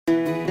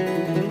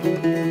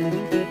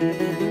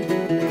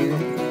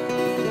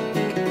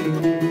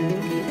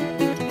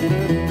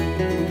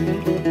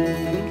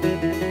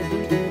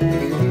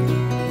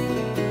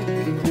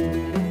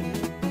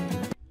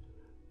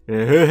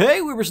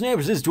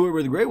Whippersnappers, this is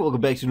Tortimer the Great. Welcome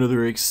back to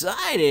another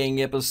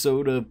exciting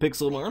episode of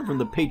Pixelmon from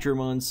the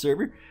Patre'mon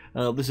server.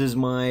 This is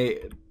my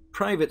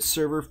private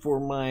server for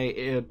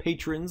my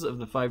patrons of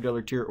the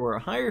 $5 tier or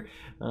higher.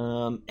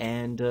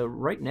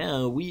 Right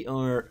now we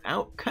are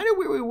out kind of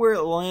where we were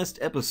last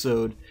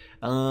episode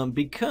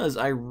because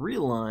I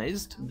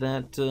realized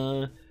that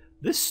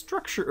this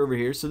structure over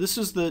here, so this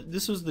was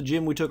the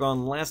gym we took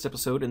on last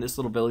episode in this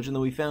little village, and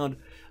then we found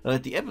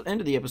at the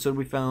end of the episode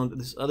we found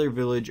this other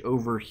village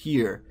over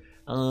here.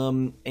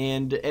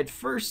 And at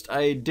first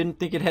I didn't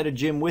think it had a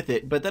gym with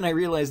it, but then I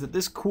realized that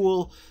this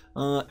cool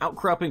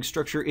outcropping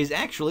structure is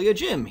actually a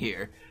gym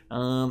here.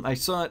 I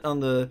saw it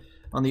on the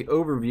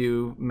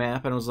overview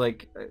map, and I was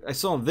like, I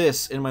saw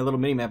this in my little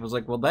mini map. I was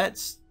like, well,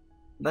 that's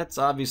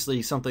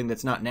obviously something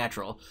that's not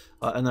natural.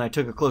 And then I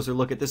took a closer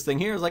look at this thing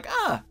here. I was like,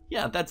 ah,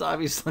 yeah, that's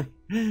obviously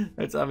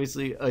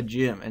a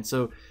gym. And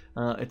so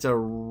it's a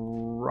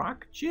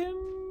rock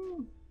gym.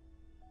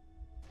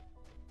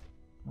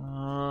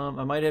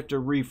 I might have to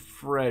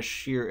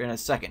refresh here in a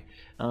second.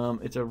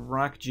 It's a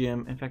rock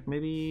gym. In fact,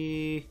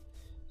 maybe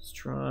let's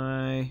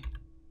try.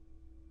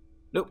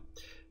 Nope.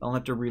 I'll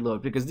have to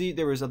reload because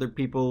there was other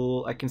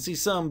people. I can see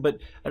some, but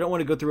I don't want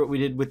to go through what we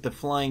did with the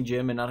flying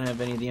gym and not have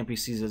any of the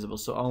NPCs visible.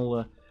 So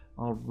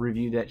I'll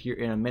review that here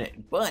in a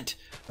minute. But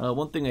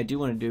one thing I do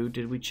want to do.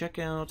 Did we check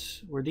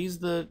out? Were these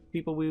the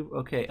people we?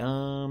 Okay.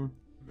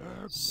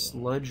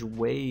 Sludge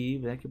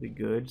wave. That could be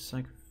good. It's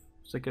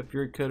like a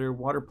Fury Cutter,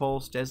 Water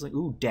Pulse, Dazzling.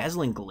 Ooh,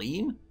 Dazzling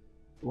Gleam?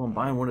 Ooh, I'm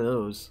buying one of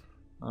those.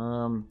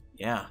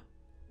 Yeah.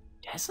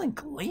 Dazzling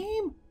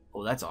Gleam?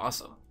 Oh, that's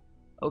awesome.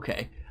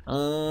 Okay.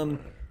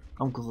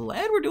 I'm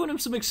glad we're doing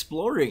some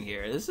exploring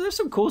here. There's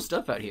some cool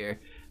stuff out here.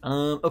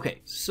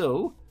 Okay,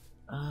 so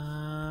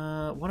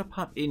want to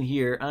pop in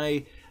here.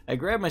 I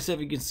grabbed myself,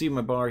 you can see my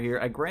bar here.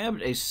 I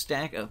grabbed a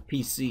stack of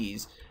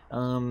PCs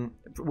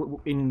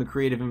in the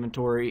creative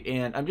inventory,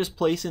 and I'm just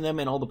placing them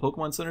in all the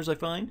Pokemon centers I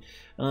find,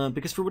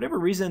 because for whatever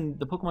reason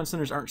the Pokemon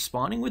centers aren't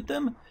spawning with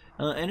them,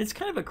 and it's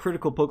kind of a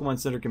critical Pokemon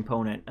center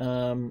component.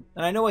 And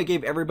I know I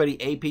gave everybody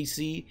a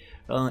PC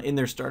in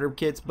their starter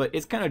kits, but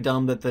it's kind of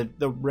dumb that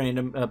the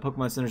random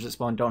Pokemon centers that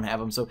spawn don't have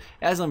them. So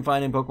as I'm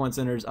finding Pokemon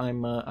centers,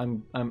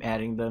 I'm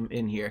adding them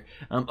in here.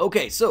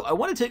 Okay, so I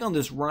want to take on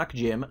this rock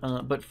gym,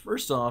 but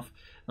first off,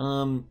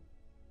 I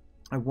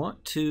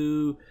want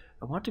to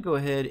go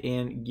ahead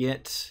and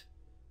get.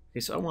 Okay,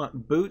 so I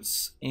want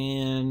Boots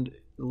and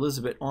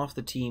Elizabeth off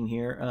the team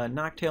here.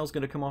 Noctail's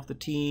going to come off the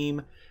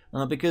team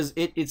because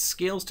it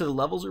scales to the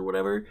levels or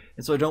whatever,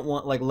 and so I don't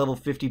want like level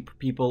 50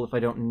 people if I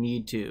don't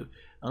need to.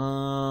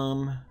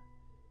 I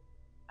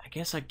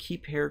guess I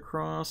keep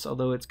Haircross,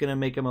 although it's going to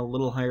make him a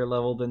little higher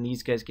level than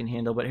these guys can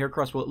handle, but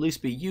Haircross will at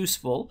least be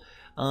useful.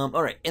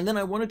 Alright, and then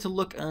I wanted to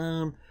look,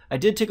 I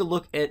did take a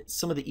look at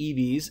some of the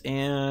EVs,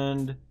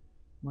 and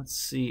let's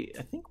see,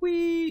 I think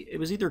it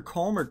was either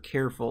Calm or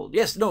Careful.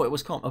 Yes, no, it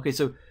was Calm. Okay,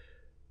 so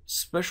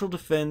special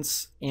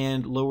defense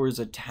and lowers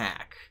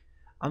attack.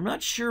 I'm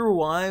not sure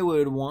why I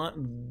would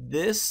want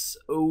this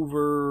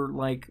over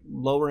like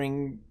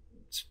lowering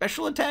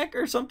special attack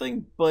or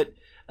something, but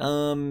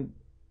the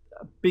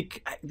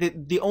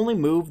only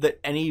move that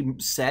any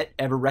set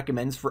ever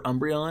recommends for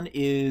Umbreon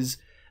is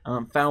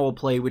Foul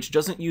Play, which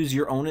doesn't use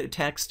your own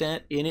attack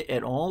stat in it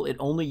at all. It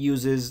only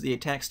uses the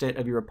attack stat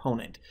of your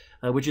opponent,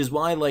 which is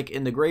why, like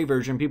in the gray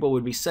version, people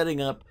would be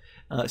setting up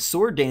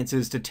sword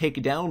dances to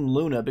take down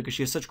Luna because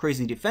she has such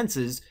crazy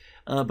defenses,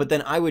 but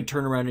then I would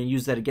turn around and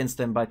use that against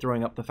them by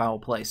throwing up the Foul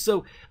Play.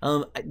 So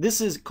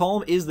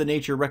Calm is the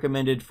nature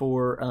recommended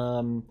for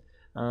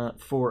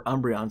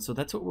Umbreon, so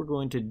that's what we're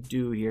going to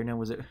do here. Now,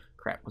 was it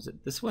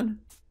this one?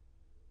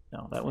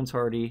 No, that one's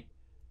Hardy.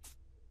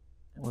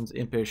 That one's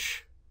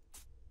Impish.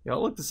 They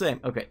all look the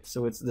same. Okay,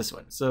 so it's this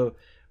one. So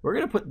we're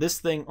going to put this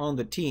thing on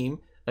the team.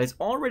 It's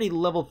already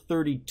level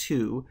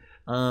 32,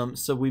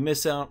 so we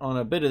miss out on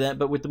a bit of that,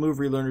 but with the move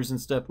relearners and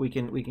stuff, we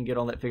can get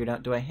all that figured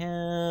out. Do I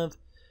have...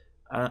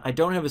 I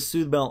don't have a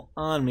Soothe Bell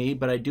on me,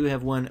 but I do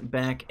have one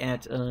back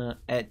at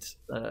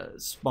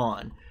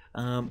spawn.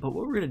 But what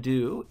we're going to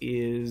do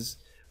is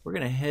we're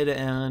going to head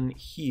on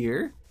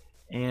here,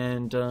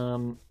 and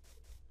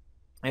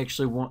I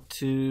actually want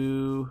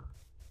to...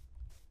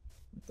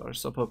 I thought I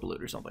saw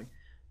Popaloot or something.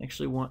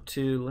 Actually want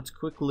to, let's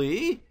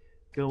quickly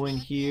go in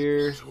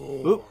here.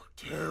 Oop.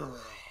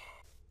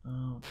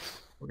 Oh,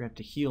 we're gonna have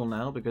to heal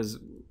now because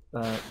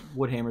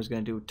Woodhammer is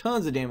gonna do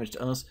tons of damage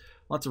to us.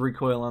 Lots of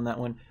recoil on that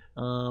one.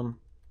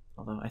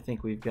 Although I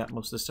think we've got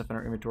most of this stuff in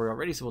our inventory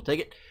already, so we'll take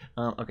it.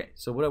 Okay,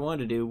 so what I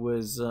wanted to do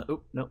was,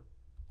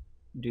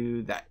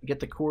 do that. Get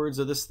the cords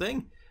of this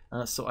thing,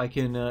 so I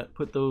can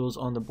put those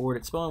on the board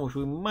at spawn, which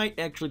we might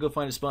actually go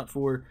find a spot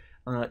for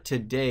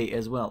today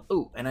as well.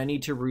 Oh, and I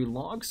need to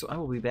relog, so I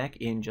will be back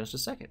in just a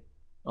second.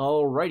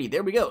 Alrighty,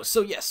 there we go.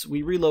 So yes,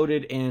 we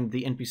reloaded and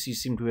the NPCs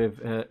seem to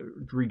have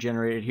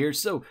regenerated here.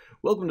 So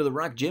welcome to the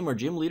Rock Gym. Our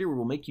gym leader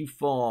will make you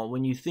fall.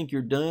 When you think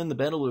you're done, the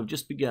battle will have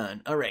just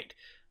begun. Alright,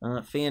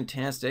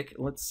 fantastic.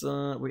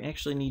 We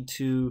actually need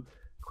to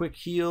quick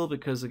heal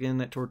because again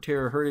that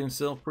Torterra hurt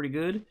himself pretty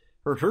good.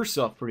 hurt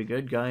herself pretty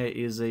good. Gaia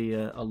is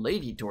a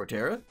lady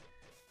Torterra.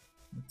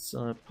 Let's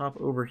pop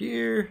over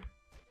here,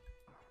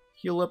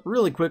 heal up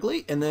really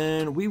quickly, and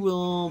then we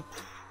will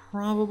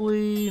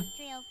probably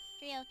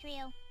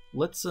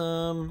let's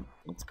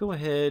go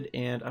ahead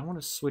and I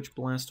want to switch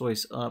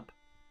Blastoise up.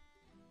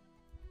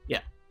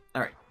 Yeah,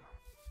 all right.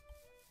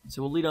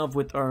 So we'll lead off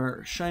with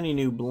our shiny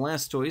new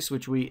Blastoise,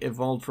 which we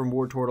evolved from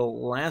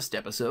Wartortle last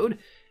episode,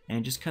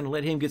 and just kind of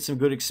let him get some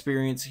good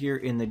experience here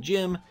in the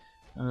gym.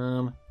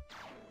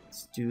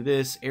 Let's do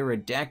this.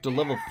 Aerodactyl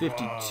level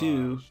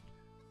 52.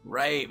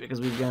 Right,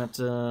 because we've got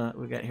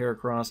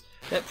Heracross.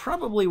 That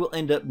probably will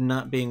end up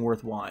not being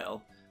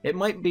worthwhile. It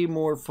might be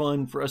more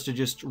fun for us to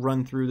just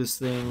run through this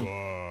thing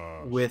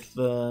with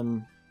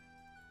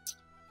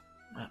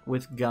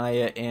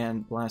Gaia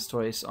and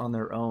Blastoise on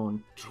their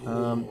own.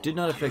 Did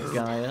not affect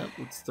Gaia.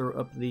 Let's throw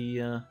up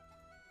the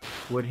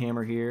Wood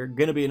Hammer here.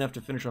 Gonna be enough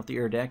to finish off the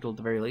Aerodactyl at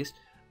the very least.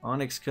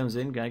 Onyx comes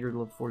in, Geiger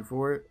level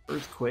 44,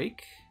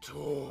 Earthquake.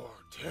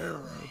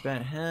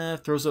 About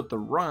half, throws up the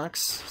rocks,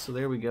 so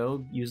there we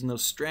go, using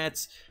those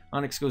strats.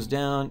 Onyx goes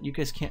down, you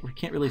guys can't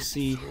really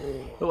see.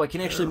 Oh, I can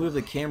actually move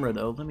the camera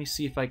though. Let me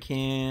see if I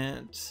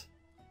can't.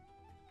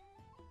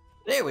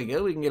 There we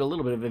go, we can get a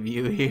little bit of a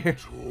view here.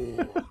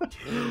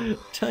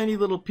 Tiny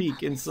little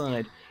peek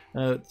inside.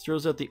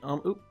 Throws out the,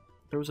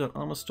 throws out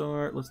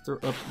Amistar, let's throw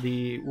up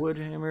the Wood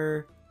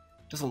Hammer.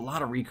 Does a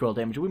lot of recoil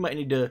damage. We might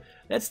need to.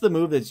 That's the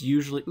move that's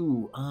usually.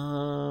 Ooh.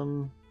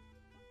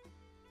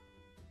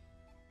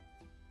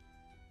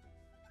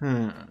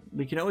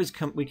 We can always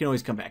come. We can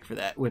always come back for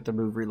that with the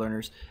move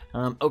relearners.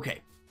 Okay.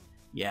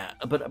 Yeah,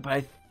 but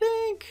I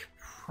think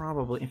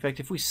probably. In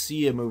fact, if we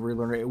see a move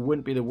relearner, it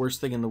wouldn't be the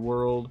worst thing in the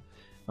world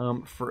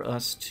for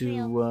us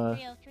to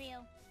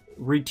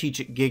reteach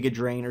it Giga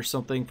Drain or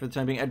something for the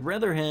time being. I'd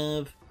rather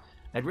have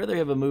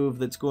a move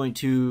that's going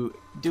to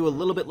do a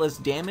little bit less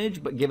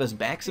damage but give us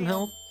back some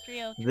health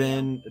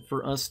than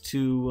for us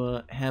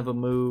to have a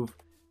move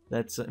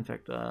that's, in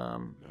fact,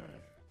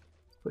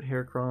 put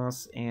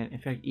Heracross, and in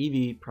fact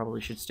Eevee probably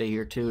should stay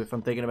here too if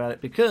I'm thinking about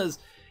it, because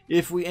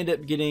if we end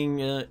up getting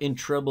in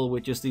trouble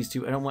with just these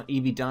two, I don't want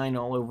Eevee dying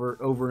all over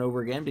and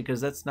over again,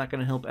 because that's not going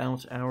to help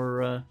out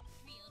our...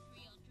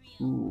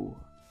 Ooh,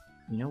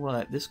 you know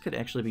what? This could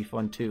actually be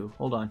fun too.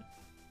 Hold on.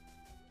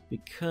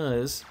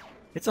 Because...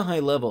 it's a high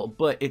level,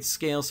 but it's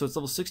scale, so it's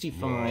level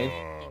 65.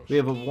 We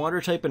have a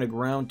water type and a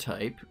ground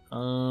type.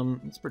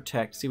 Let's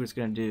protect, see what it's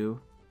going to do.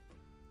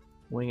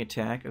 Wing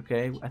attack,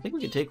 okay. I think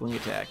we can take wing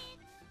attack.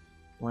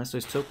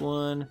 Blastoise took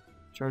one.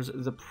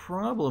 Charizard. The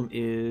problem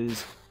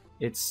is,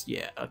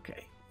 yeah,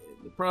 okay.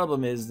 The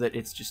problem is that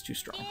it's just too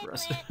strong for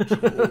us. So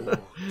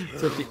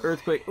if the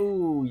Earthquake,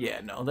 oh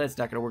yeah, no, that's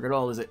not going to work at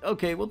all, is it?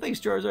 Okay, well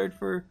thanks Charizard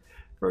for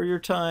your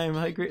time.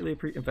 I greatly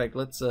appreciate. In fact,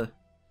 let's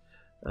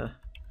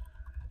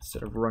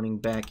instead of running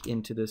back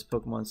into this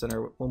Pokemon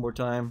Center one more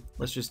time,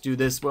 let's just do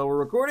this while we're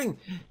recording.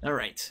 All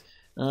right,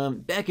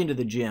 back into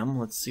the gym.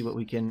 Let's see what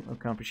we can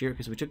accomplish here,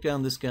 because we took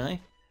down this guy.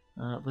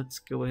 Let's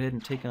go ahead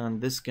and take on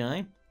this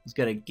guy. He's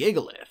got a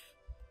Gigalith.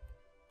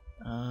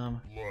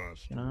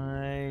 Can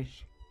I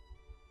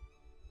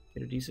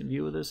get a decent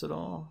view of this at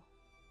all?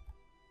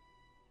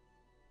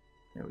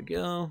 There we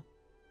go.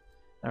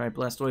 All right,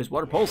 Blastoise,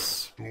 Water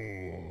Pulse.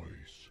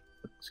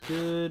 Looks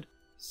good.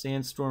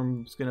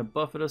 Sandstorm's going to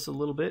buffet us a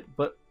little bit,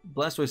 but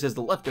Blastoise has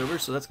the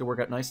leftovers, so that's going to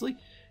work out nicely.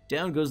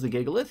 Down goes the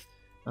Gigalith.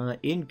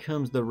 In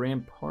comes the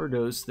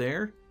Rampardos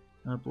there.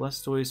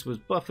 Blastoise was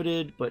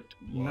buffeted, but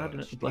not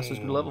enough.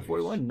 Blastoise to level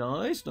 41.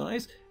 Nice,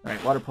 nice. All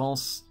right, Water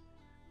Pulse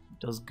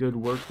does good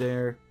work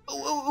there.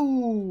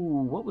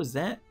 Oh, what was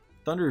that?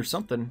 Thunder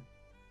something.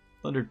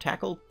 Thunder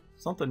Tackle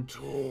something.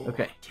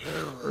 Okay.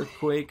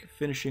 Earthquake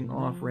finishing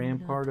off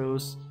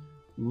Rampardos.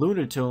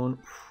 Lunatone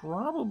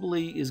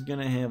probably is going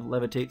to have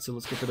Levitate, so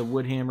let's get to the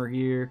Wood Hammer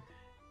here.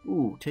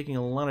 Ooh, taking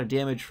a lot of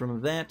damage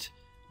from that.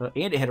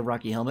 And it had a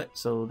Rocky Helmet,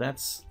 so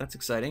that's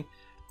exciting.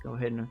 Go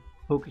ahead and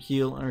poke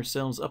heal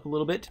ourselves up a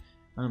little bit.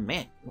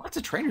 Man, lots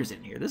of trainers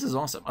in here. This is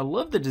awesome. I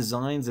love the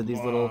designs of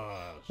these little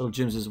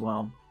gyms as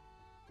well.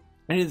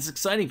 And it's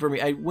exciting for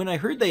me. When I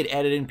heard they'd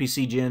added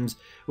NPC gyms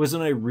was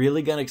when I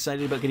really got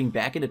excited about getting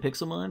back into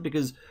Pixelmon,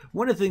 because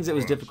one of the things that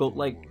was difficult,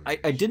 like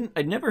I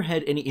never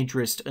had any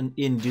interest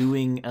in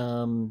doing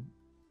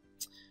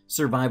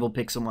survival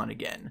Pixelmon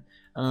again.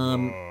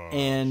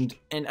 And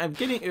I'm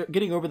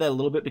getting over that a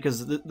little bit,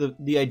 because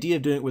the idea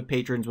of doing it with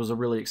patrons was a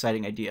really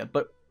exciting idea.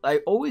 But I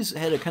always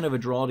had a kind of a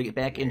draw to get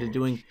back into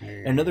doing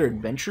another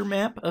adventure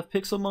map of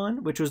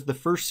Pixelmon, which was the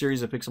first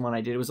series of Pixelmon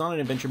I did. It was on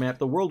an adventure map.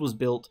 The world was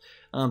built.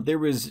 There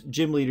was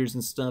gym leaders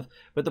and stuff.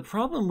 But the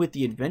problem with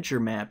the adventure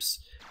maps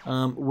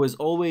was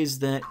always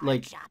that,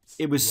 like,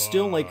 it was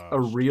still like a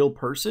real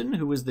person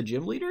who was the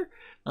gym leader.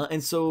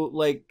 And so,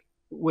 like,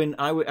 when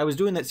I was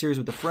doing that series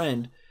with a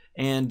friend,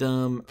 and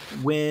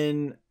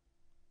when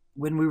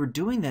we were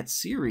doing that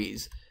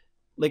series,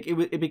 like,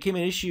 it became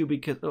an issue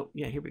because, oh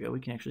yeah, here we go,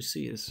 we can actually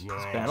see this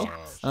battle.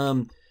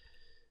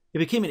 it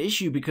became an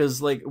issue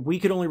because like we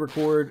could only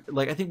record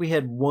like I think we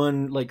had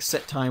one like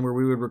set time where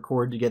we would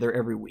record together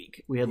every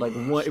week. We had like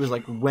one, it was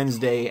like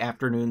Wednesday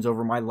afternoons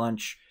over my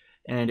lunch,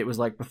 and it was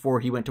like before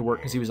he went to work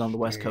because he was on the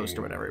West Coast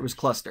or whatever. It was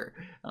Cluster.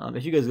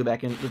 If you guys go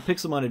back in the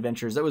Pixelmon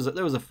Adventures, that was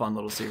a fun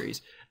little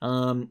series.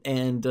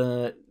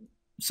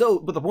 So,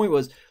 but the point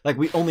was, like,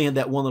 we only had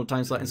that one little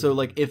time slot, and so,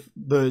 like, if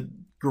the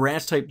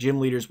grass-type gym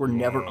leaders were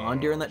never on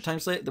during that time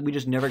slot, then we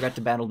just never got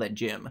to battle that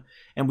gym.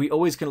 And we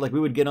always kind of, like, we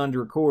would get on to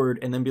record,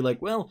 and then be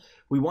like, well,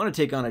 we want to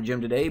take on a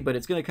gym today, but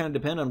it's going to kind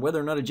of depend on whether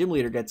or not a gym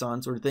leader gets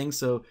on, sort of thing.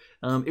 So,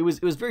 it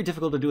was very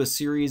difficult to do a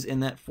series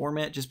in that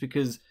format, just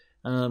because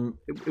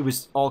it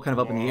was all kind of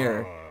up in the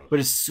air. But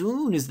as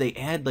soon as they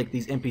add, like,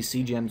 these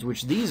NPC gems,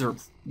 which these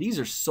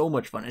are so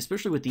much fun,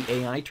 especially with the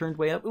AI turned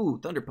way up. Ooh,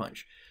 Thunder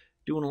Punch.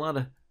 Doing a lot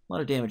of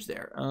damage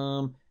there.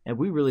 And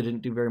we really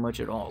didn't do very much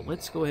at all.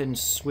 Let's go ahead and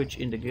switch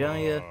into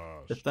Gaia.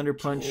 The Thunder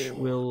Punch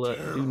will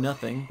do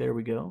nothing. There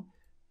we go.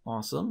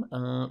 Awesome.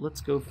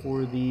 Let's go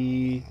for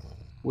the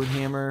Wood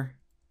Hammer.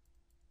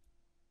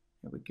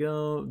 There we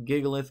go.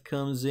 Gigalith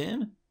comes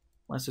in.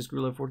 Blastoise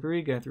grew level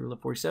 43. Gaia through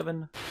level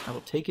 47. I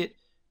will take it.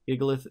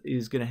 Gigalith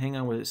is going to hang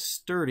on with his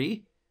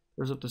Sturdy.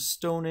 Throws up the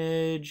Stone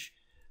Edge.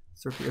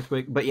 Surf the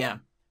Earthquake. But yeah.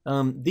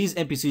 These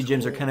NPC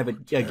gyms are kind of a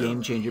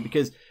game changer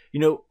because, you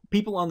know,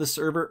 people on the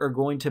server are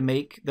going to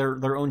make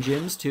their own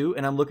gyms too,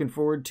 and I'm looking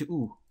forward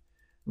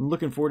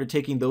to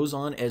taking those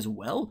on as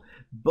well.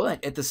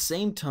 But at the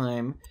same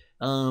time,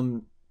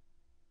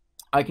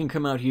 I can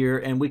come out here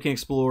and we can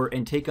explore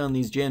and take on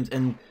these gyms,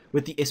 and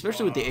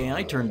especially with the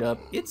AI turned up,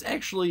 it's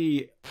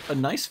actually a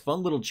nice,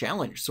 fun little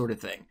challenge sort of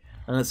thing.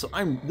 So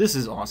this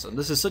is awesome.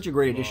 This is such a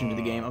great addition to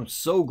the game. I'm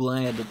so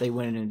glad that they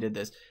went in and did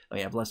this. Oh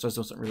yeah, Blastoise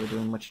wasn't really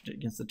doing much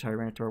against the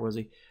Tyranitar, was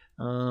he?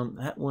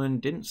 That one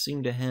didn't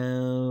seem to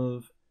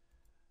have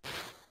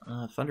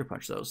Thunder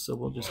Punch though, so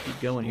we'll just keep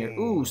going here.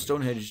 Ooh,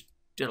 Stonehenge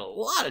did a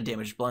lot of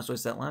damage to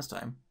Blastoise that last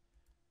time.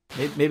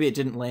 Maybe it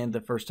didn't land the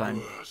first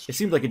time. It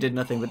seemed like it did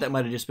nothing, but that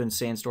might have just been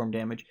Sandstorm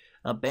damage.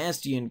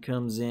 Bastion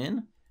comes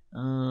in.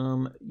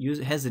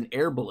 Has an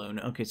air balloon.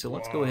 Okay, so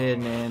let's go ahead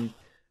and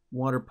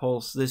Water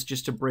Pulse this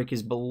just to break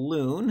his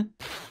balloon.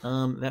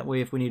 That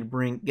way if we need to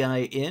bring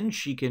Gaia in,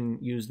 she can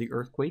use the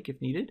Earthquake if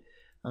needed.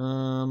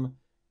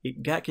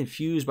 It got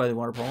confused by the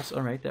Water Pulse.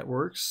 Alright, that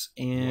works.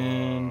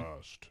 And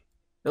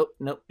oh,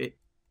 nope, it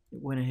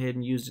went ahead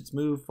and used its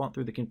move, fought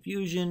through the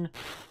confusion.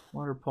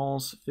 Water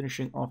Pulse,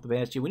 finishing off the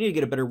Bastion. We need to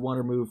get a better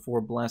water move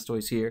for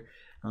Blastoise here.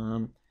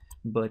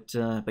 But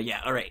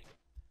yeah, alright.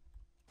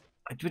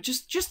 But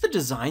just the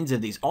designs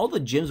of these, all the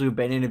gyms we've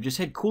been in have just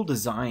had cool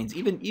designs.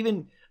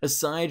 Even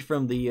aside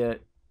from the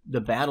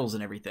battles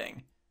and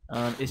everything,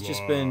 it's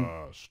just been.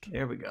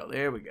 There we go.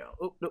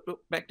 Oh, no,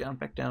 back down.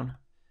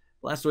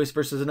 Blastoise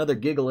versus another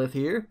Gigalith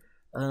here.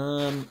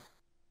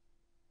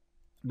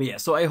 But yeah,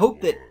 so I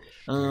hope that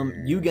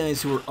you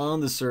guys who are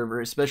on the server,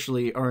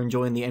 especially, are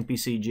enjoying the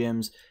NPC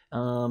gyms.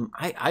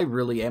 I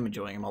really am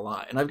enjoying them a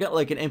lot, and I've got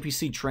like an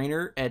NPC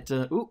trainer at.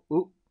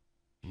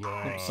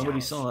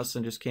 Somebody saw us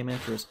and just came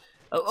after us.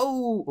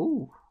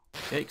 Oh,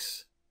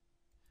 yikes.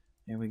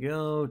 There we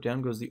go.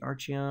 Down goes the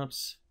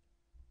Archeops.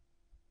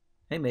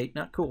 Hey, mate,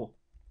 not cool.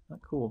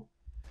 You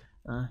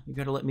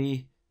gotta let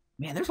me...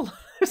 Man, there's a lot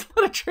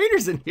of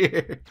trainers in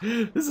here.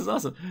 This is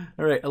awesome.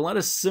 All right, a lot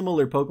of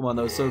similar Pokemon,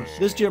 though. So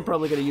this gym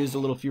probably could have used a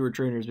little fewer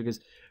trainers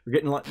because we're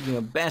getting a lot,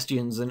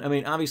 Bastions. And, I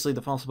mean, obviously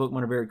the fossil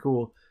Pokemon are very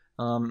cool.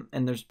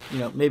 And there's,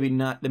 maybe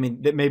not... I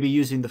mean, maybe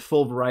using the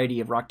full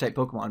variety of Rock-type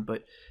Pokemon,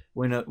 but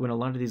when a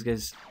lot of these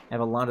guys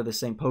have a lot of the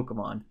same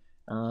Pokemon,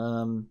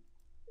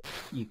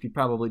 you could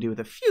probably do with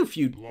a few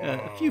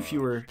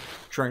fewer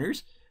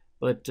trainers.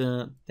 But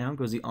down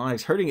goes the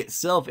Onix, hurting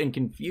itself in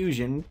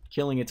confusion,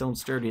 killing its own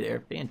Sturdy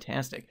there.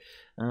 Fantastic.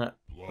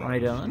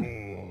 Right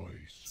on.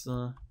 Let's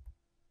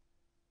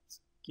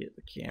get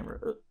the camera.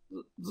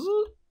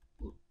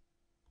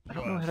 I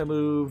don't know how to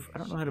move. I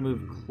don't know how to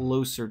move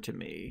closer to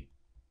me.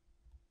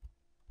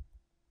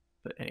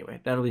 But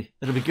anyway, that'll be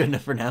good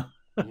enough for now.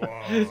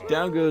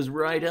 Down goes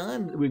right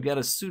on. We've got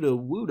a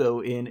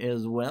Sudowoodo in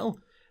as well.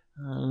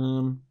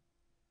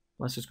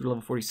 Blastoise grew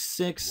level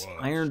 46.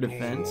 Iron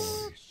Defense.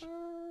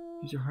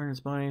 Use your harness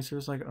body. So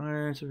it's like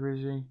iron. So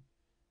raising.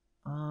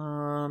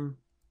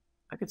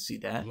 I could see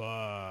that.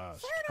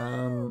 Let's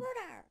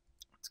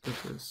go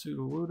for the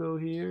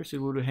Sudowoodo here.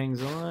 Sudowoodo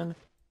hangs on.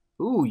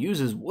 Ooh,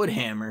 uses Wood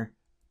Hammer.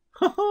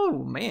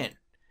 Oh man,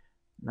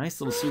 nice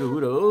little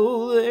Sudowoodo.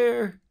 Oh,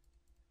 there.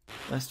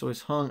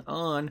 Blastoise hung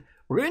on.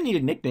 We're gonna need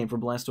a nickname for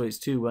Blastoise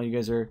too. While you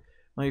guys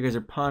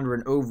are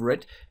pondering over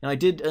it. Now I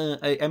did.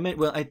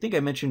 I think I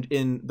mentioned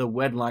in the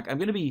Wedlock. I'm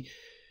gonna be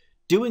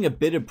doing a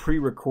bit of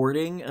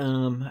pre-recording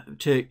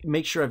to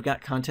make sure I've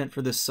got content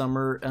for this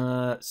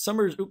summer.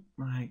 Summers. Oop,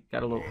 I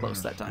got a little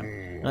close that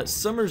time.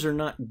 Summers are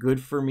not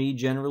good for me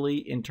generally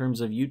in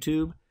terms of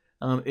YouTube.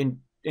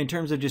 In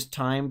terms of just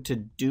time to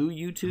do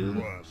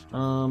YouTube.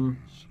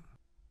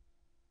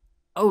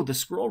 Oh, the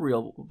scroll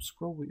wheel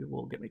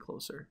will get me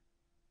closer.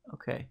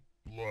 Okay.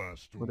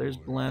 Well, there's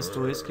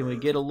Blastoise. Can we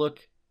get a look?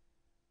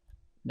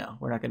 No,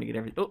 we're not going to get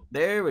everything. Oh,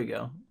 there we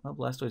go. Well,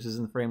 Blastoise is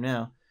in the frame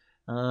now.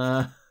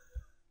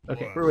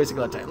 Okay, we're wasting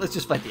a lot of time. Let's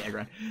just fight the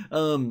Aggron. I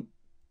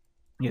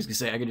was going to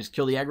say, I could just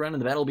kill the Aggron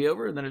and the battle will be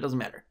over, and then it doesn't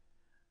matter.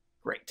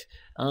 Great.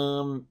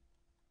 All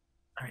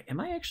right, am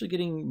I actually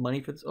getting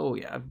money for this? Oh,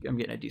 yeah, I'm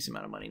getting a decent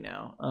amount of money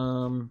now.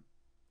 All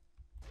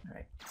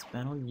right, let's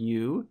battle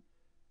you.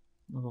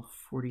 Level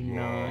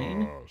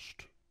 49.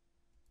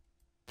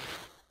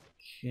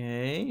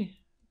 Okay.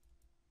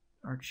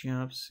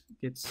 Archeops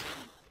gets...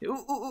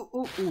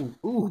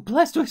 Ooh,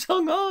 Blastoise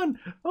hung on!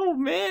 Oh,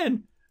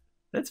 man!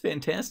 That's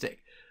fantastic.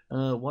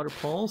 Water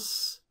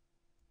Pulse.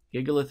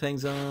 Gigalith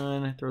hangs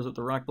on. Throws up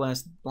the Rock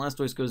Blast.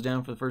 Blastoise goes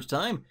down for the first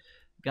time.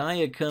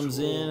 Gaia comes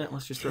in.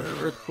 Let's just throw an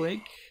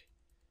Earthquake.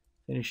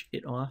 Finish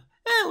it off.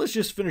 Let's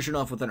just finish it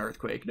off with an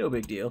Earthquake. No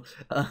big deal.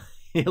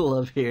 Heal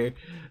up here.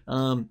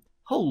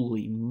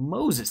 Holy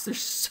Moses,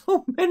 there's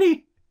so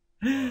many.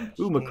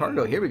 Ooh,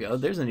 Macargo. Here we go.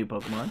 There's a new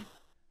Pokemon.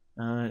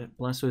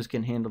 Blastoise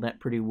can handle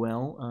that pretty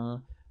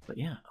well. But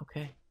yeah,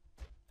 okay.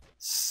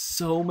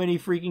 So many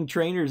freaking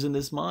trainers in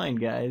this mine,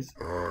 guys.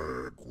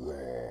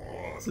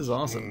 This is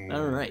awesome.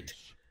 All right.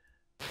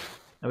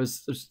 I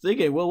was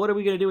thinking, well, what are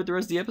we going to do with the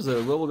rest of the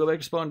episode? Well, we'll go back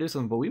to spawn and do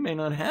something, but we may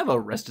not have a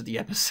rest of the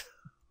episode.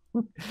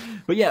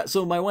 But yeah,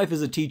 so my wife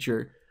is a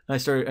teacher. I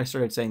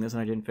started saying this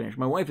and I didn't finish.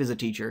 My wife is a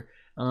teacher,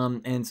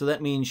 and so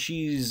that means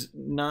she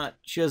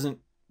doesn't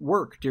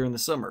work during the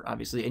summer,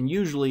 obviously. And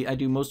usually I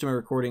do most of my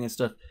recording and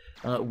stuff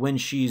when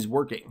she's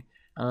working.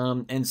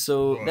 And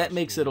so that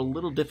makes it a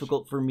little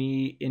difficult for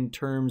me in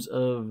terms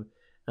of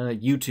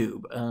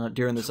YouTube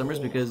during the summers,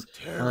 because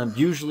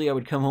usually I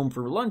would come home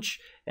for lunch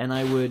and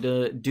I would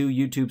do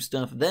YouTube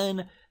stuff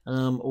then,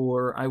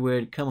 or I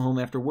would come home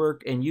after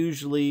work, and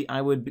usually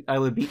I would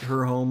beat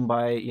her home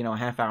by a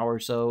half hour or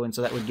so, and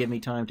so that would give me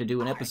time to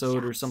do an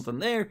episode or something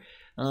there,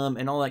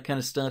 and all that kind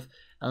of stuff.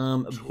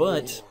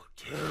 But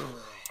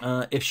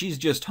if she's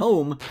just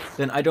home,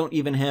 then I don't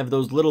even have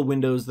those little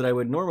windows that I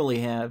would normally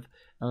have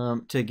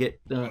to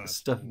get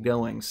stuff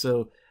going.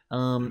 So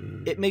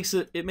it makes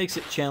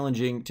it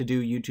challenging to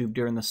do YouTube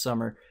during the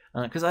summer,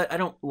 because I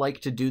don't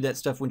like to do that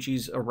stuff when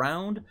she's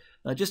around,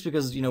 just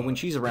because when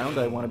she's around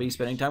I want to be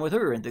spending time with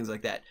her and things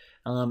like that.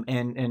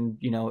 Even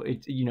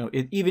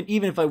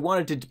if I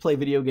wanted to play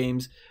video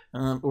games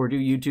or do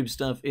YouTube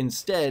stuff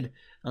instead,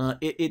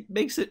 it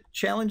makes it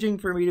challenging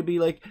for me to be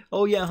like,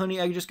 oh yeah, honey,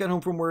 I just got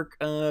home from work.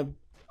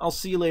 I'll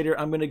see you later.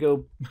 I'm gonna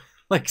go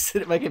like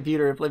sit at my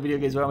computer and play video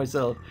games by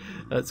myself,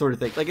 sort of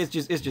thing. Like it's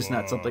just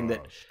not something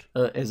that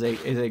as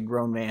a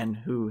grown man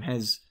who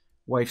has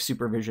wife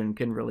supervision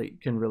can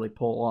really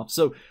pull off.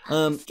 So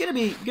gonna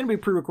be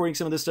pre-recording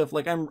some of this stuff.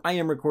 Like I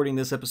am recording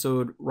this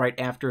episode right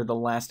after the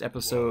last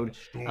episode,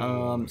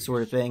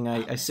 sort of thing.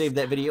 I saved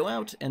that video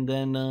out and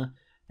then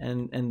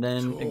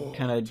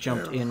kind of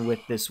jumped in with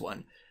this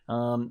one,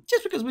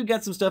 just because we've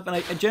got some stuff, and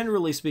I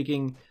generally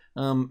speaking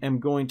am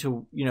going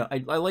to,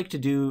 I like to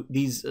do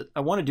these,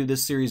 I want to do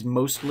this series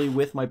mostly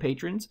with my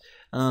patrons,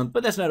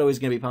 but that's not always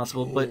going to be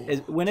possible.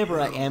 But whenever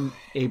I am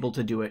able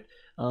to do it,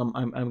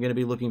 I'm going to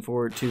be looking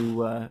forward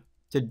to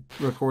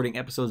recording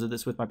episodes of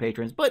this with my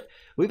patrons. But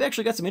we've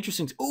actually got some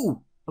interesting,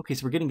 okay,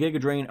 so we're getting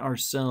Giga Drain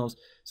ourselves,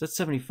 so that's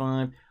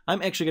 75.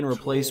 I'm actually going to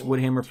replace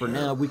Woodhammer for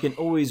now. We can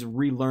always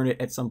relearn it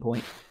at some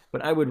point,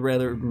 but I would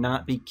rather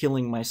not be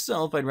killing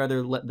myself. I'd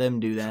rather let them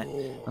do that.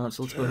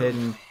 So let's go ahead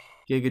and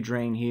Giga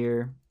Drain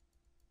here.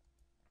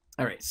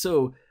 All right,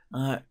 so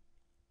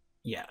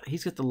yeah,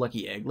 he's got the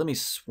lucky egg. Let me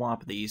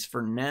swap these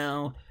for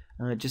now,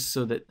 just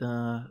so that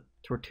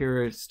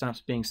Tortimer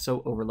stops being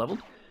so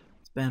overleveled.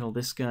 Let's battle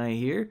this guy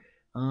here.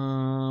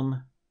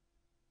 Corsola.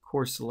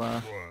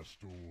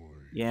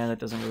 Yeah, that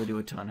doesn't really do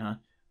a ton, huh?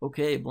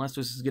 Okay,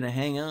 Blastoise is gonna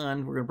hang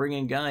on. We're gonna bring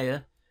in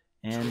Gaia,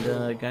 and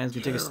Gaia's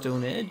gonna take a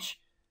Stone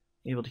Edge.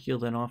 Able to heal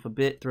that off a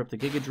bit. Throw up the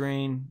Giga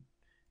Drain.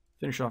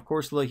 Finish off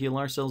Corsola. Heal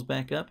ourselves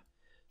back up.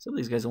 Some of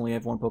these guys only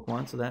have one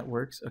Pokemon, so that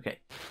works. Okay.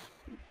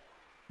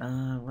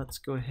 Let's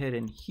go ahead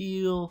and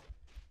heal.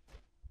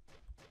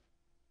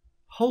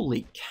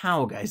 Holy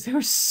cow, guys. There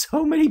are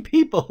so many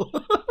people.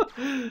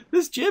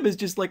 This gym is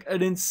just like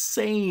an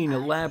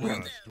insane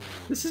labyrinth.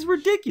 This is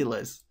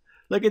ridiculous.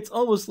 Like, it's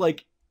almost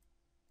like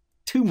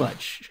too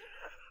much.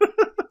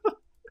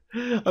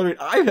 I mean,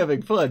 I'm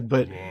having fun,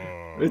 but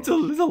it's a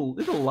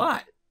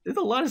lot. There's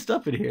a lot of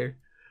stuff in here.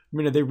 I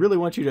mean, they really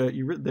want you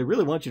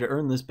to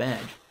earn this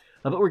badge.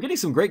 But we're getting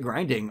some great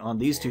grinding on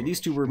these two. These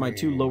two were my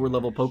two lower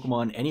level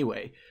Pokemon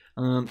anyway.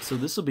 So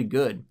this will be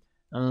good.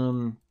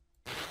 Ooh,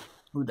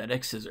 that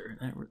X-Scissor.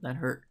 That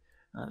hurt.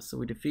 So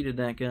we defeated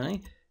that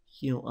guy.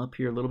 Heal up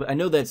here a little bit. I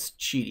know that's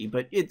cheaty,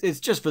 but it's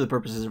just for the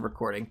purposes of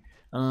recording.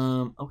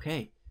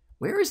 Okay.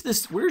 Where's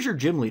your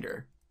gym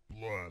leader?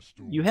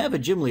 You have a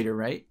gym leader,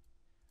 right?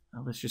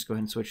 Let's just go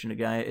ahead and switch into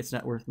Gaia. It's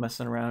not worth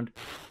messing around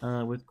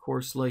with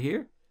Corsola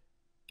here.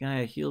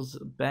 Gaia heals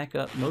back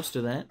up most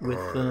of that with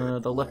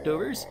the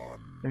leftovers.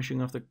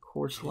 Finishing off the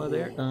Corsola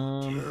there.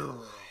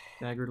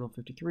 Dagger level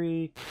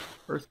 53.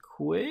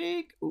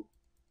 Earthquake. Ooh,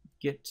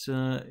 get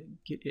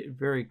it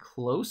very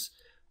close.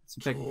 Let's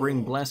in fact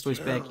bring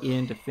Blastoise back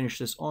in to finish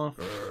this off.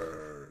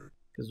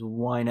 Because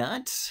why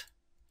not?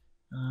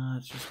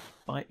 Let's just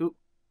buy. Oop.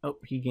 Oh,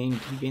 he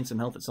gained some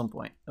health at some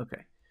point.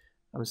 Okay.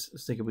 I was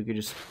thinking we could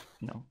just,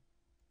 you know,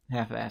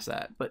 half-ass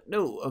that. But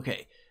no,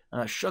 okay.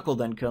 Shuckle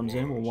then comes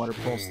in. We'll water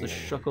pulse the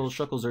Shuckle.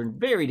 Shuckles are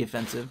very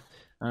defensive.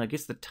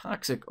 Gets the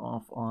Toxic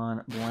off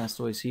on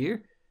Blastoise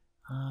here.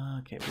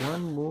 Okay,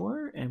 one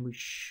more, and we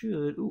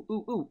should... Ooh,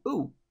 ooh, ooh,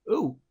 ooh,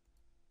 ooh.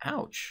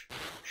 Ouch.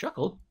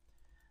 Shuckle.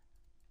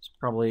 It's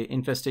probably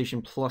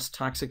Infestation plus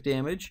Toxic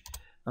damage.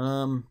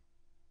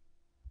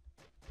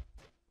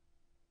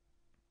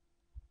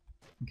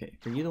 Okay,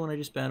 are you the one I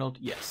just battled?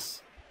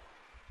 Yes.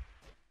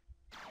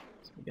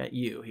 So we got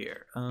you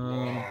here.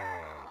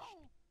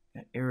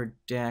 Got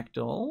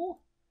Aerodactyl.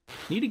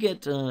 Need to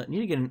get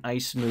an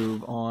ice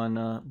move on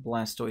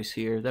Blastoise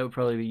here. That would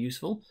probably be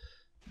useful.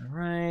 All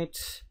right.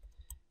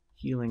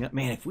 Healing up.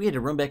 Man, if we had to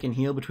run back and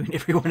heal between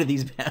every one of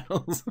these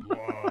battles,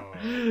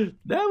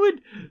 that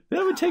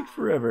would take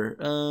forever.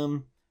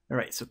 All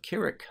right, so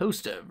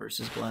Caracosta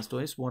versus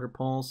Blastoise. Water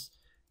Pulse.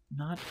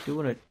 Not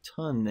doing a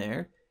ton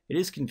there. It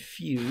is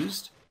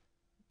confused.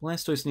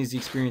 Blastoise needs the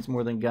experience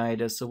more than Gaia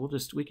does, so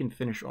we can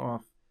finish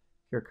off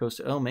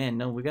Caracosta. Oh man,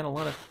 no, we got a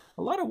lot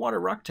of water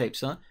rock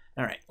types, huh?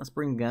 All right, let's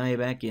bring Gaia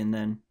back in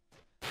then.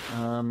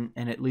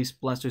 And at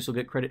least Blastoise will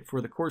get credit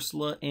for the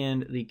Corsola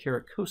and the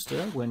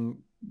Caracosta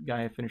when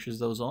Gaia finishes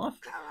those off.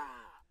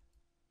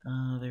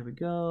 There we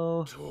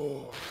go.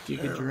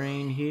 Giga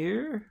Drain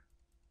here.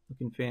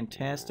 Looking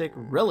fantastic.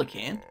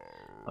 Relicanth.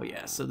 Oh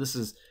yeah, so this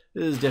is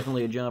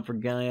definitely a job for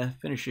Gaia,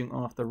 finishing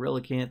off the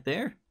Relicanth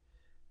there.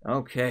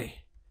 Okay.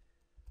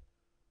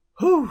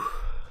 Whew.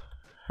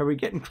 Are we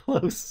getting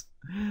close?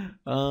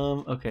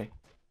 Okay.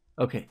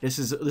 Okay, this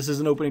is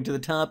an opening to the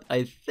top.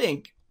 I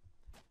think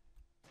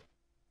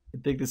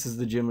this is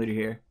the gym leader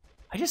here.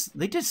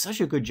 They did such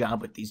a good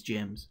job with these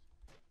gyms.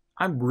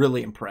 I'm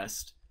really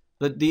impressed.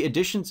 The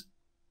additions.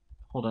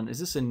 Hold on, is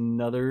this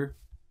another?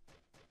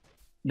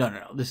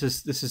 No. This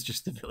is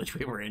just the village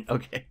we were in.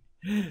 Okay,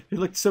 it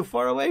looked so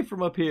far away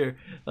from up here.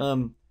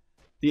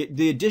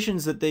 The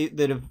additions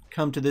that have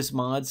come to this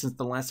mod since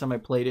the last time I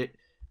played it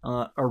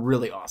are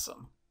really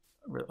awesome.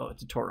 Oh,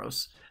 it's a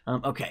Tortoise.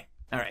 Okay,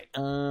 all right.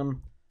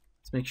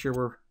 Let's make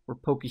sure we're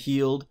Poke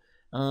healed.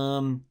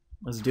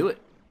 Let's do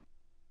it.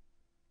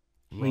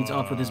 Leads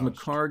off with his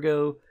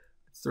Macargo.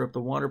 Let's throw up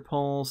the Water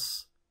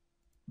Pulse.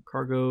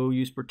 Macargo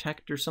use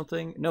Protect or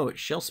something. No, it's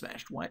Shell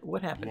Smashed.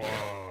 What happened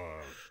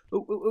here?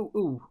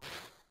 Ooh.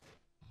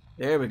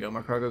 There we go.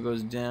 Macargo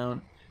goes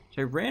down.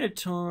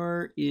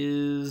 Tyranitar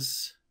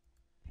is...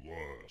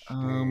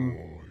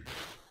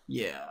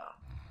 yeah.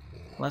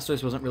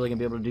 Blastoise wasn't really going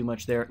to be able to do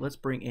much there. Let's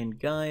bring in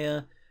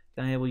Gaia.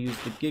 Gaia will use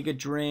the Giga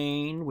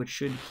Drain, which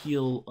should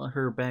heal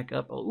her back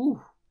up. Oh,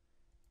 ooh.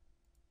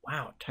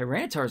 Wow,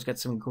 Tyranitar's got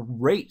some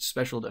great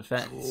special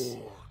defense.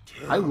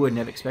 I wouldn't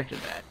have expected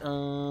that.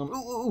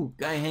 Ooh,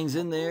 Gaia hangs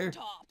in there.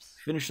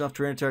 Finish off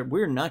Tyranitar.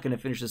 We're not going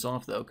to finish this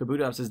off, though.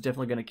 Kabutops is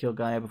definitely going to kill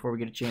Gaia before we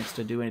get a chance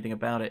to do anything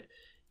about it.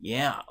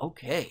 Yeah,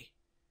 okay.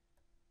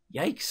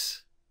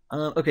 Yikes.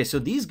 Okay, so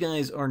these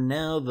guys are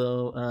now,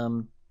 though...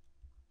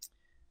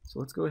 so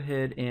let's go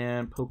ahead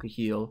and Poke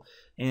Heal.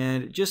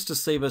 And just to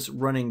save us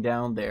running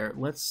down there,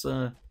 let's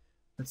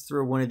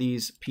throw one of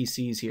these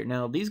PCs here.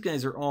 Now, these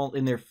guys are all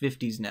in their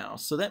 50s now,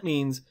 so that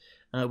means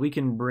we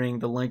can bring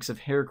the likes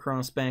of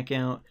Heracross back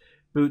out.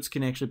 Boots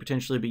can actually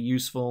potentially be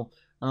useful.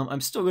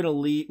 I'm still going to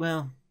leave...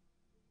 Well,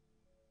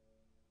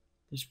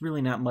 there's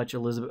really not much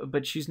Elizabeth,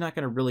 but she's not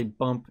going to really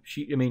bump...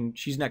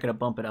 she's not going to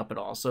bump it up at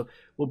all, so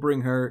we'll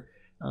bring her,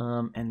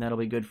 and that'll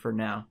be good for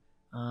now.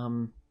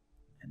 And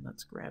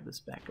let's grab this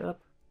back up.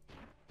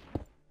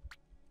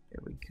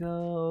 There we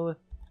go.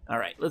 All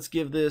right, let's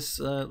give this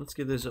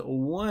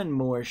one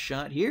more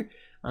shot here.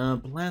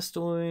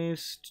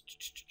 Blastoise.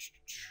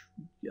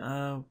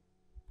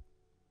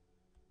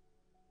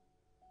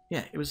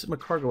 Yeah, it was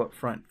Macargo up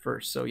front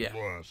first. So yeah,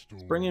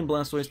 let's bring in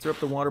Blastoise. Throw up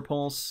the Water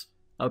Pulse.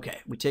 Okay,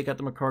 we take out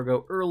the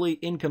Macargo early.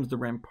 In comes the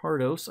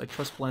Rampardos. I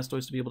trust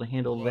Blastoise to be able to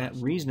handle that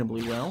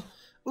reasonably well.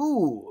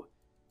 Ooh,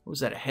 what was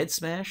that? A head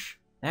smash?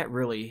 That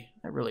really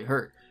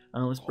hurt.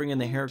 Let's bring in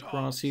the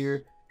Heracross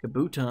here.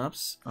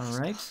 Kabutops. All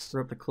right,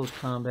 throw up the close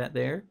combat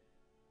there.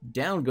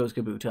 Down goes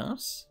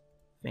Kabutops.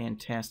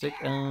 Fantastic.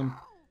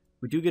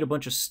 We do get a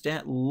bunch of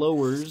stat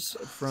lowers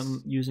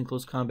from using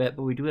close combat,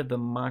 but we do have the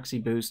Moxie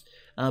boost.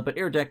 But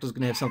Aerodactyl's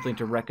going to have something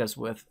to wreck us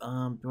with. Do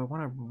I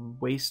want to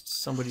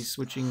waste somebody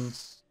switching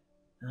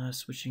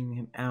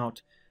him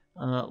out?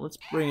 Let's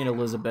bring in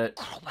Elizabeth.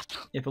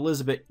 If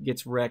Elizabeth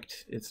gets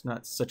wrecked, it's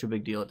not such a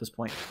big deal at this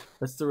point.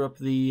 Let's throw up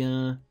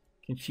the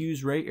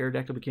Confuse Ray.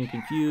 Aerodactyl became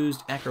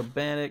confused.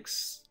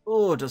 Acrobatics.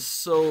 Oh, it does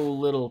so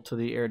little to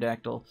the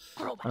Aerodactyl.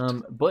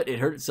 But it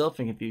hurt itself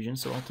in confusion,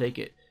 so I'll take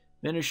it.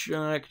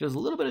 Venoshock does a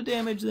little bit of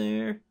damage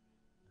there.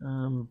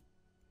 It's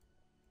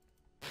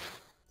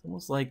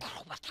almost like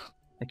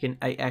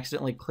I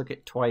accidentally click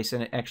it twice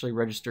and it actually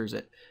registers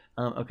it.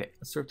 Okay,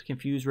 let's start the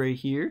confuse right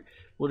here.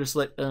 We'll just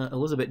let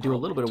Elizabeth do a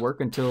little bit of work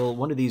until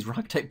one of these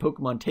rock type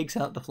Pokemon takes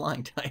out the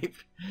flying type.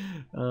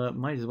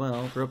 Might as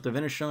well throw up the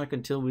Venoshock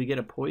until we get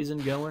a poison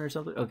going or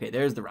something. Okay,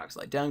 there's the rock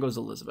slide. Down goes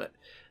Elizabeth.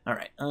 All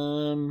right.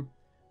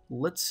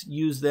 Let's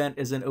use that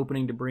as an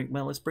opening to bring.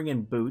 Well, let's bring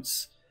in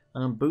Boots.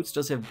 Boots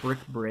does have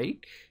Brick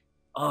Break.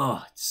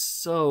 Oh, it's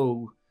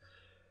so.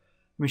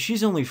 I mean,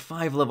 she's only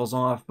 5 levels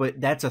off, but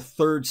that's a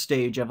 3rd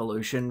stage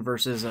evolution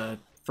versus a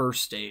 1st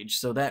stage,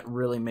 so that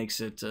really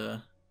makes it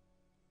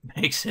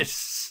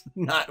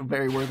not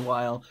very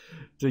worthwhile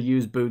to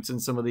use Boots in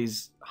some of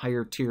these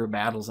higher tier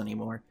battles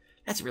anymore.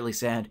 That's really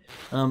sad.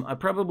 I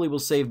probably will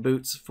save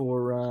Boots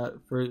for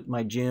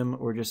my gym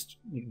or just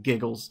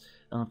giggles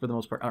for the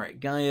most part. All right,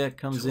 Gaia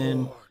comes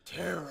in.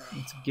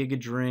 Let's Giga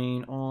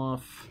Drain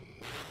off.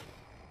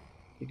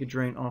 Giga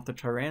Drain off the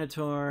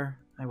Tyranitar.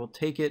 I will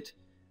take it.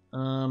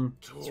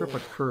 Let's rip a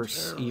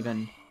Curse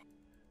even.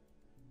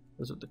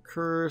 Goes with the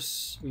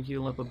Curse. We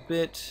heal up a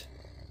bit.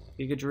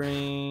 Giga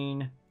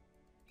Drain.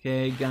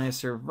 Okay, Gaia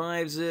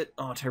survives it.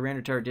 Oh,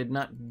 Tyranitar did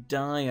not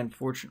die,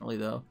 unfortunately,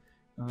 though.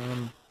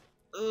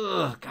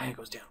 Gaia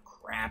goes down.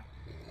 Crap.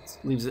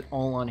 Leaves it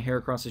all on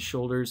Heracross's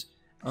shoulders.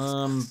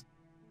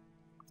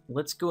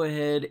 Let's go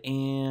ahead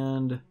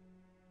and... I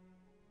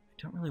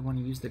don't really want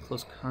to use the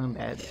close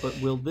combat,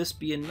 but will this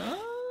be enough?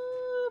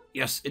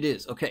 Yes, it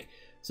is. Okay.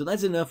 So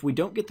that's enough. We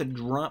don't get the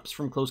drops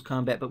from close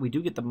combat, but we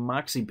do get the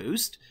Moxie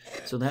boost.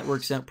 So that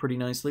works out pretty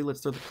nicely.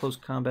 Let's throw the close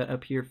combat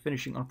up here,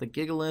 finishing off the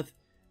Gigalith.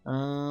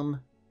 And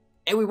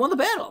we won the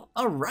battle.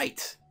 All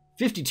right.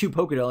 52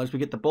 Pokédollars. We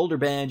get the Boulder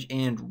Badge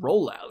and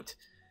Rollout.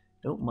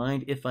 Don't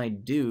mind if I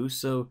do.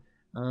 So,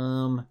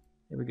 there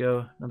we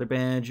go. Another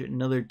badge,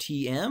 another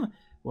TM.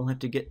 We'll have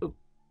to get... Oh,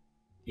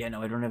 yeah,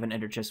 no, I don't have an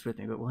Ender Chest with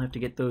me, but we'll have to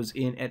get those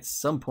in at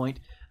some point.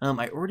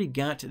 I already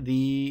got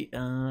the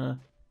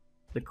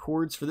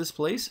cords for this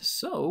place,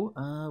 so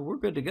we're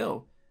good to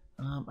go.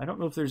 I don't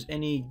know if there's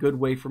any good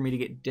way for me to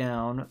get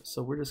down,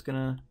 so we're just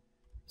gonna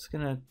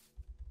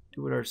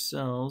do it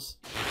ourselves.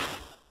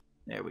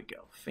 There we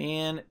go.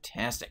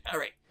 Fantastic. All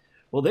right.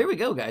 Well, there we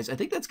go, guys. I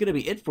think that's going to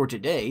be it for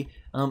today.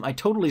 I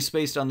totally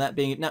spaced on that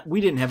being... Now,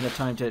 we didn't have enough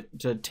time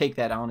to take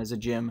that on as a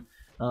gym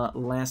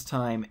last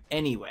time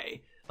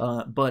anyway,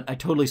 but I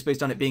totally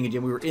spaced on it being a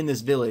gym. We were in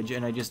this village,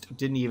 and I just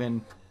didn't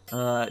even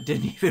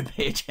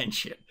pay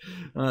attention.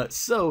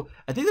 So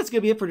I think that's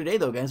gonna be it for today,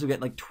 though, guys. We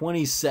got like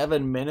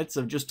 27 minutes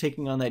of just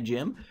taking on that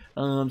gym.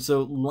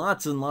 So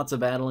lots and lots of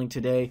battling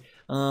today.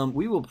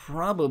 We will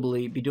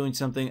probably be doing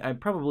something. I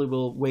probably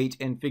will wait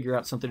and figure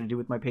out something to do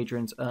with my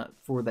patrons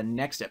for the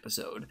next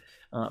episode,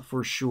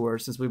 for sure.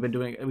 Since we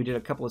did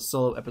a couple of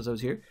solo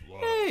episodes here.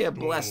 Hey, a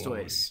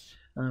Blastoise.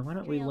 Why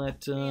don't we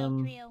let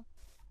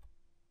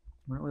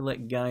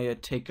Gaia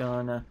take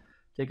on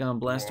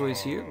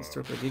Blastoise here? Let's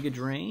start with Giga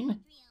Drain.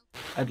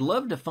 I'd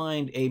love to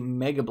find a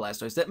Mega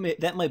Blastoise.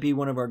 That might be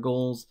one of our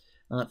goals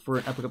for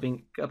an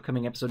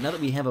upcoming episode. Now that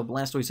we have a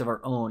Blastoise of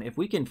our own, if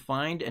we can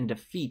find and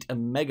defeat a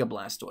Mega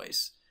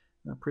Blastoise,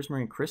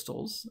 Prismarine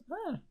Crystals,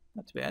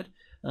 not too bad.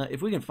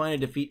 If we can find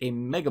and defeat a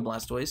Mega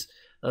Blastoise,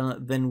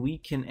 then we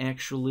can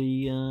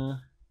actually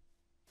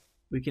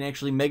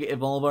Mega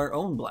Evolve our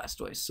own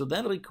Blastoise. So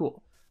that'll be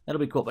cool. That'll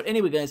be cool. But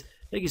anyway, guys,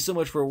 thank you so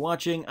much for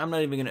watching. I'm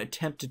not even going to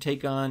attempt to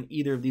take on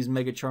either of these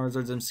Mega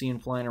Charizards I'm seeing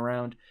flying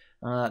around.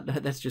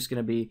 That's just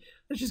gonna be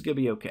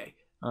okay.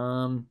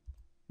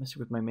 Messing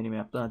with my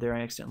minimap there,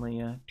 I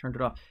accidentally turned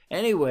it off.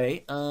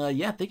 Anyway,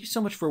 yeah, thank you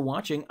so much for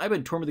watching. I've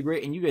been Tortimer the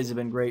Great, and you guys have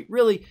been great.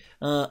 Really,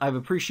 I've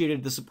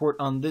appreciated the support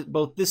on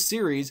both this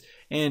series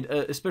and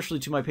especially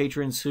to my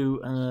patrons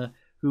who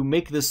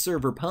make this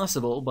server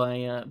possible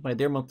by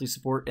their monthly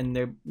support, and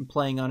they're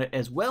playing on it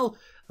as well.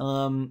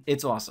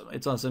 It's awesome.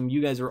 It's awesome.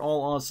 You guys are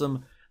all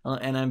awesome.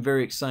 And I'm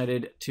very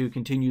excited to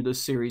continue this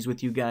series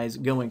with you guys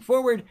going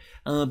forward.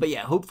 But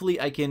yeah,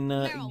 hopefully I can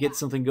get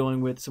something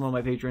going with some of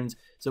my patrons,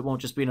 so it won't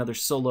just be another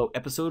solo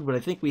episode. But I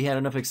think we had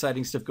enough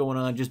exciting stuff going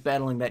on just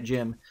battling that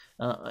gym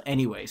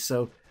anyway.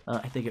 So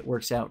I think it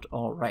works out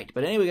all right.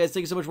 But anyway, guys,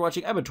 thank you so much for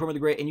watching. I've been Tortimer the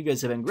Great, and you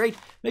guys have been great.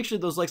 Make sure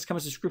those likes,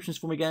 comments, subscriptions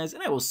for me, guys.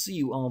 And I will see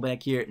you all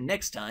back here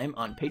next time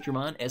on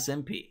Patre'mon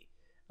SMP.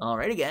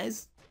 Alrighty,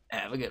 guys.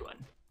 Have a good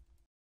one.